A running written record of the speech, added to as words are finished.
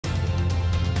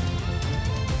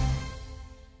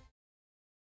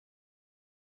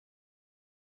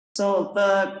So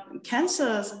the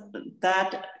cancers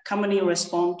that commonly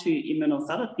respond to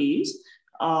immunotherapies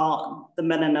are the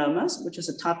melanomas, which is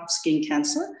a type of skin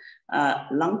cancer,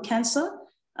 lung cancer,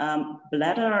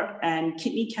 bladder and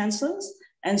kidney cancers,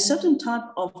 and certain type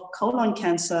of colon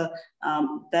cancer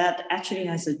that actually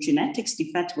has a genetics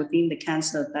defect within the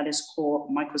cancer that is called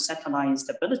microsatellite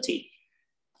instability.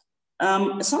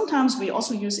 Sometimes we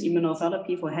also use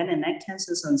immunotherapy for head and neck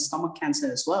cancers and stomach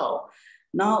cancer as well.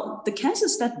 Now, the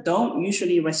cancers that don't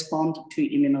usually respond to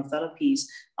immunotherapies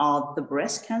are the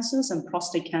breast cancers and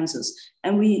prostate cancers,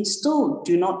 and we still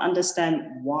do not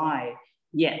understand why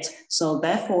yet. So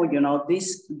therefore,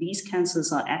 these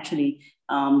cancers are actually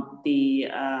in the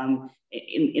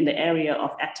area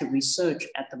of active research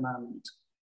at the moment.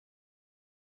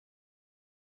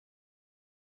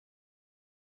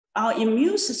 Our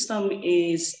immune system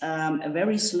is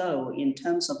very slow in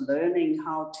terms of learning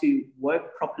how to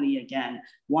work properly again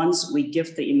once we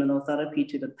give the immunotherapy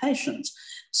to the patients.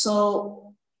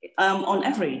 So on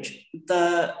average,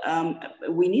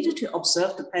 we needed to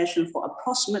observe the patient for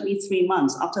approximately 3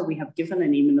 months after we have given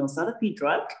an immunotherapy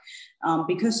drug,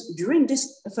 because during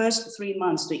this first 3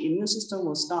 months, the immune system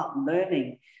will start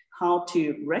learning how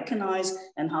to recognize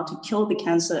and how to kill the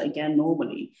cancer again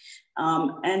normally.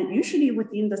 And usually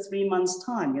within the 3 months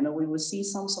time, we will see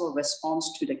some sort of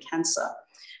response to the cancer.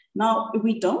 Now, if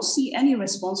we don't see any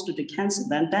response to the cancer,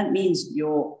 then that means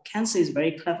your cancer is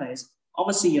very clever. It's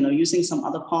obviously, using some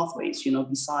other pathways,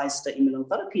 besides the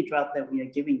immunotherapy drug that we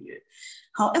are giving you.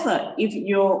 However, if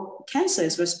your cancer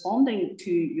is responding to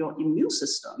your immune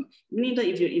system, meaning that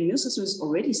if your immune system is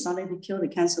already starting to kill the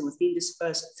cancer within this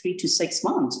first 3 to 6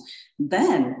 months,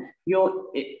 then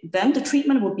the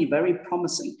treatment will be very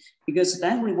promising, because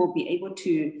then we will be able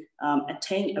to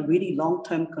attain a really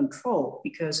long-term control,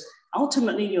 because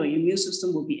ultimately your immune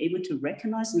system will be able to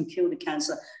recognize and kill the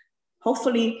cancer,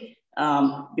 hopefully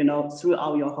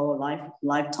throughout your whole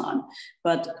lifetime.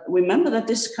 But remember that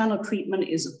this kind of treatment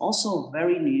is also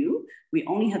very new. We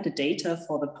only have the data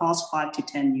for the past 5 to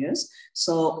 10 years.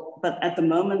 So, but at the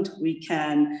moment we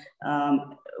can,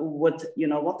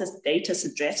 what this data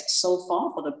suggests so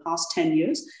far for the past 10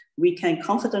 years, we can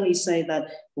confidently say that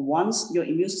once your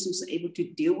immune system is able to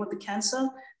deal with the cancer,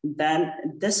 then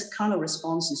this kind of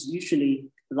response is usually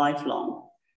lifelong.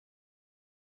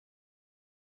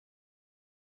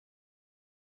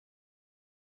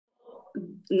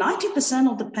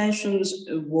 90% of the patients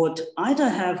would either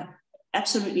have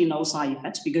absolutely no side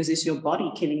effects because it's your body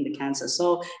killing the cancer.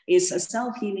 So it's a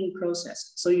self-healing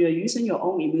process. So you're using your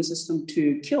own immune system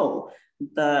to kill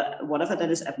whatever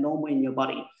that is abnormal in your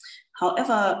body.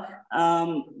 However,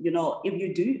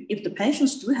 if the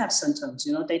patients do have symptoms,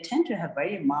 they tend to have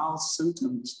very mild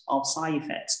symptoms of side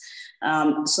effects.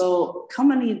 So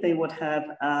commonly they would have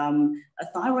a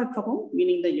thyroid problem,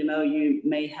 meaning that, you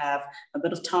may have a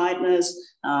bit of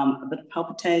tiredness, a bit of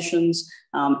palpitations.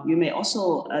 You may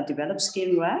also develop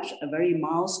skin rash, a very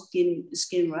mild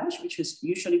skin rash, which is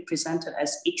usually presented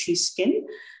as itchy skin.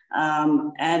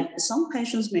 And some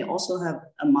patients may also have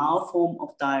a mild form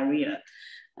of diarrhea.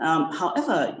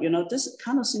 However, this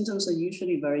kind of symptoms are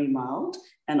usually very mild.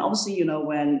 And obviously,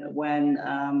 when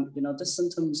the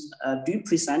symptoms do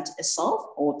present itself,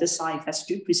 or the side effects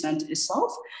do present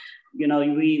itself,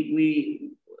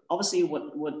 we obviously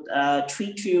would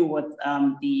treat you with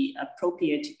the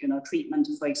appropriate, treatment.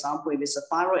 For example, if it's a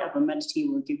thyroid abnormality,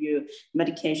 we'll give you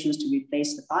medications to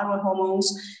replace the thyroid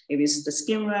hormones. If it's the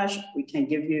skin rash, we can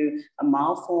give you a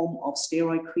mild form of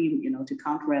steroid cream, to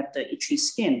counteract the itchy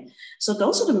skin. So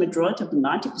those are the majority of the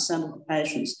 90% of the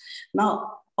patients.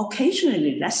 Now,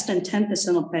 occasionally, less than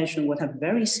 10% of patients would have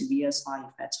very severe side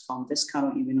effects from this kind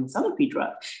of immunotherapy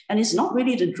drug. And it's not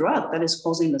really the drug that is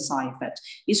causing the side effect.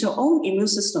 It's your own immune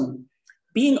system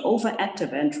being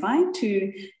overactive and trying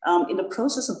to, in the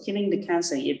process of killing the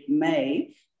cancer, it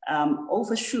may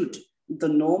overshoot the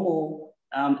normal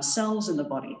cells in the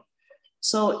body.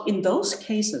 So in those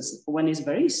cases, when it's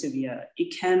very severe,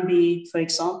 it can be, for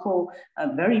example,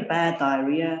 a very bad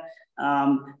diarrhea.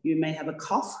 You may have a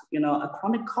cough, a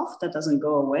chronic cough that doesn't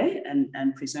go away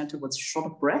and presented with short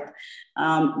of breath.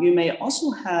 You may also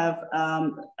have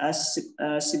a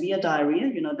severe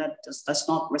diarrhea, that does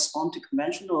not respond to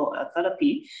conventional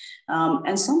therapy.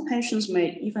 And some patients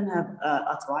may even have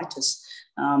arthritis,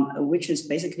 which is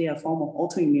basically a form of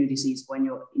autoimmune disease when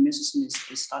your immune system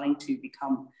is starting to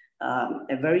become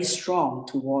very strong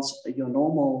towards your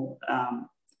normal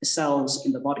cells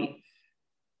in the body.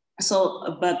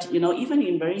 So, but, even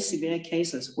in very severe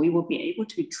cases, we will be able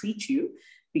to treat you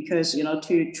because,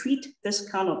 to treat this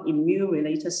kind of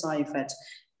immune-related side effects,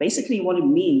 basically what it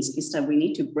means is that we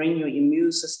need to bring your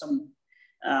immune system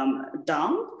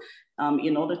down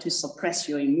in order to suppress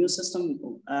your immune system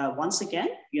once again,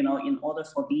 in order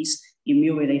for these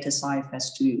immune-related side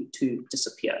effects to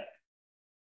disappear.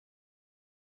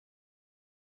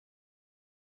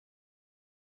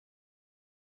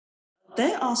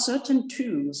 There are certain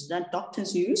tools that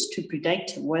doctors use to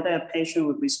predict whether a patient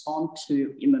would respond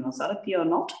to immunotherapy or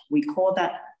not. We call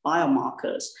that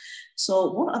biomarkers.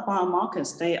 So what are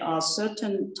biomarkers? They are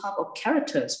certain type of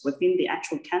characters within the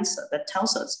actual cancer that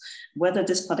tells us whether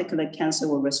this particular cancer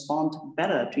will respond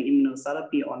better to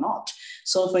immunotherapy or not.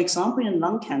 So for example, in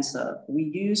lung cancer,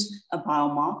 we use a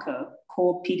biomarker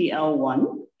called PD-L1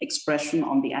 expression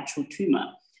on the actual tumor.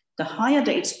 The higher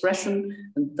the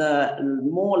expression, the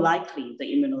more likely the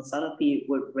immunotherapy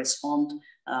would respond,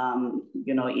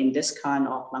 in this kind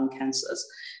of lung cancers.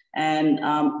 And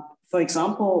for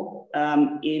example,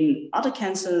 in other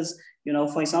cancers,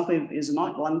 for example, if it's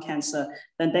not lung cancer,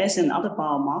 then there's another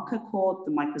biomarker called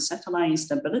the microsatellite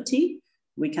instability.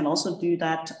 We can also do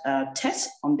that test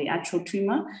on the actual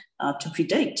tumor to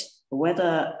predict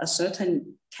whether a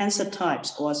certain cancer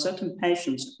types or certain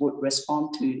patients would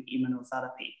respond to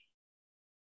immunotherapy.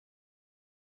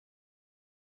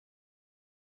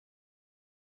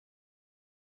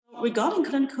 Regarding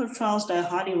clinical trials, they're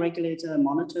highly regulated and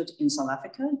monitored in South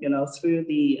Africa, through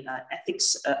the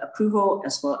ethics approval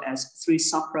as well as through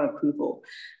SAPRA approval.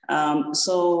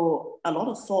 So a lot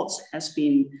of thoughts has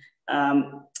been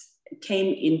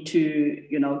came into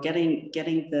getting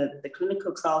the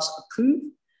clinical trials approved.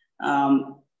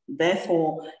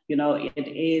 Therefore, it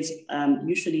is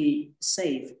usually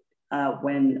safe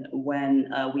when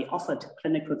we offered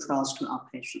clinical trials to our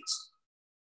patients.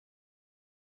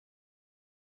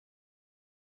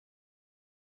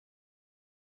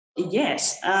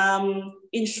 Yes,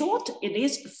 in short, it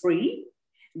is free,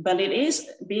 but it is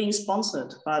being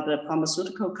sponsored by the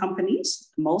pharmaceutical companies.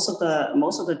 Most of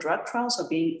the drug trials are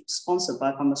being sponsored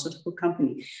by pharmaceutical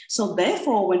companies. So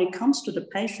therefore, when it comes to the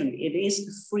patient, it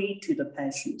is free to the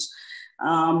patients.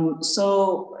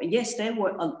 So yes, there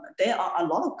are a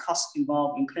lot of costs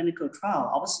involved in clinical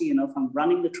trial. Obviously, from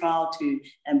running the trial to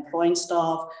employing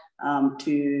staff,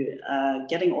 to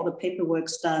getting all the paperwork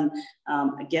done,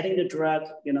 getting the drug,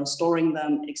 storing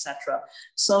them, etc.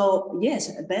 So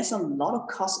yes, there's a lot of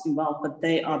costs involved, but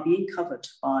they are being covered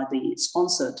by the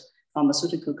sponsored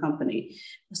pharmaceutical company.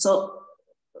 So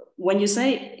when you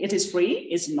say it is free,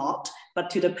 it's not, but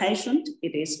to the patient,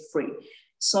 it is free.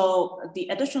 So the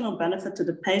additional benefit to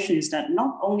the patient is that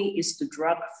not only is the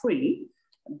drug free,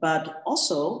 but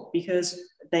also because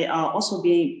they are also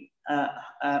being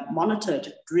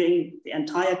monitored during the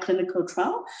entire clinical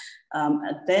trial.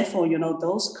 Therefore,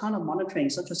 those kind of monitoring,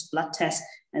 such as blood tests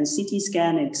and CT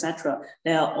scan, etc.,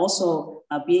 they are also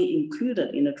being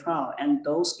included in the trial, and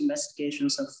those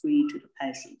investigations are free to the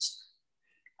patients.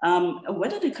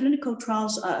 Whether the clinical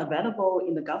trials are available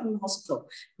in the government hospital,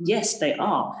 yes, they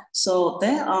are. So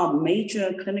there are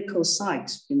major clinical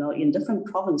sites, in different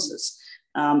provinces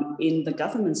in the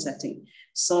government setting.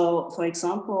 So, for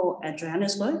example, at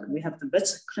Johannesburg, we have the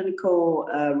Wits Clinical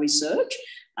Research.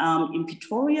 In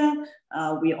Pretoria,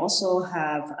 we also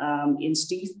have in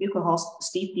Steve Biko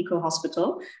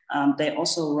Hospital, they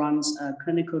also runs a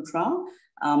clinical trial.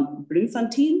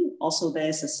 Bloemfontein, also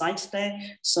there's a site there.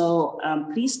 So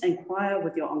please inquire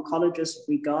with your oncologist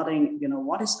regarding,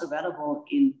 what is available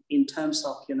in terms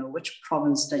of, which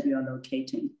province that you are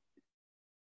locating.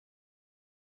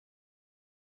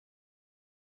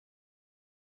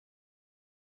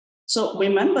 So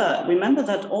remember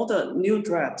that all the new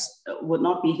drugs would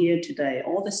not be here today.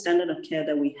 All the standard of care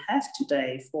that we have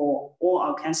today for all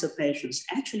our cancer patients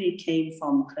actually came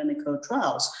from clinical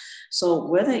trials. So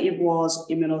whether it was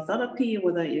immunotherapy,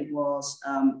 whether it was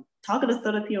targeted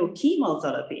therapy or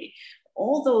chemotherapy,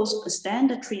 all those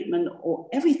standard treatment or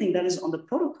everything that is on the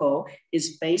protocol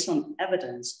is based on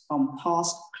evidence from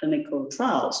past clinical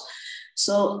trials.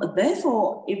 So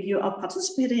therefore, if you are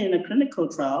participating in a clinical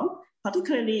trial,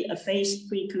 particularly a phase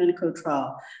 3 clinical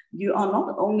trial, you are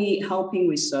not only helping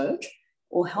research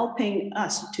or helping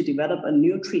us to develop a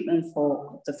new treatment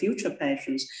for the future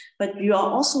patients, but you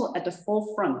are also at the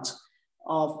forefront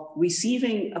of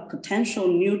receiving a potential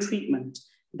new treatment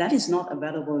that is not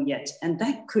available yet. And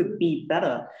that could be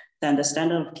better than the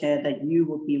standard of care that you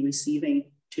will be receiving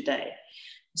today.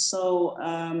 So,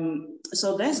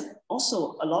 so there's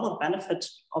also a lot of benefit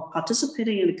of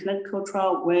participating in a clinical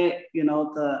trial where,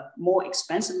 the more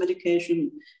expensive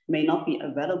medication may not be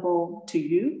available to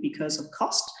you because of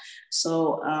cost.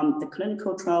 So the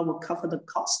clinical trial will cover the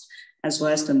cost as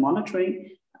well as the monitoring.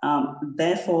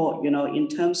 Therefore, in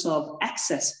terms of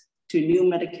access to new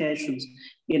medications,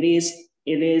 it is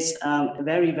it is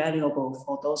very valuable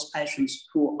for those patients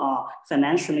who are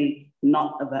financially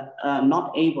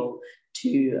not able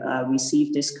to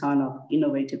receive this kind of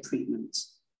innovative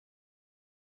treatments.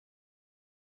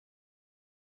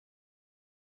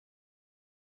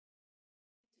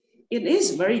 It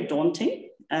is very daunting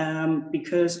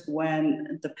because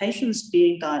when the patient is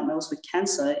being diagnosed with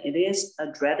cancer, it is a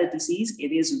dreaded disease.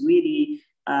 It is really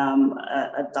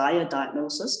a dire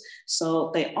diagnosis.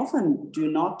 So they often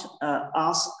do not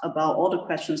ask about all the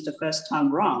questions the first time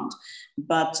round.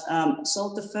 But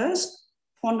so the first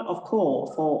point of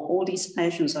call for all these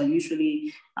patients are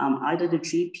usually either the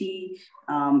GP,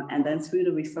 and then through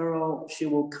the referral, she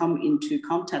will come into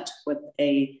contact with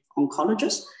an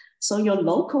oncologist. So your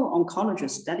local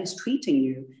oncologist that is treating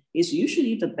you is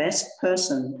usually the best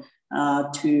person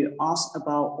to ask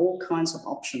about all kinds of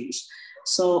options.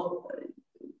 So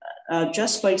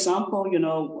just for example,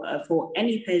 for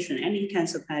any patient, any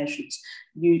cancer patients,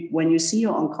 when you see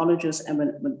your oncologist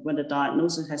and when the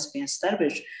diagnosis has been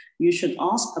established, you should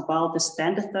ask about the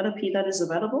standard therapy that is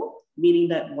available, meaning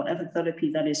that whatever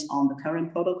therapy that is on the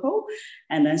current protocol.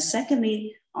 And then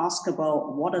secondly, ask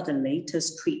about what are the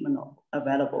latest treatment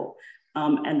available.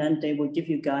 And then they will give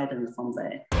you guidance from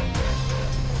there.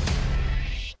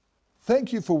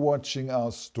 Thank you for watching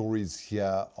our stories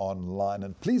here online,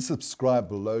 and please subscribe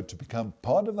below to become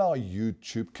part of our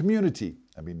YouTube community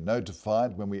and be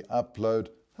notified when we upload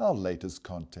our latest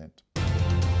content.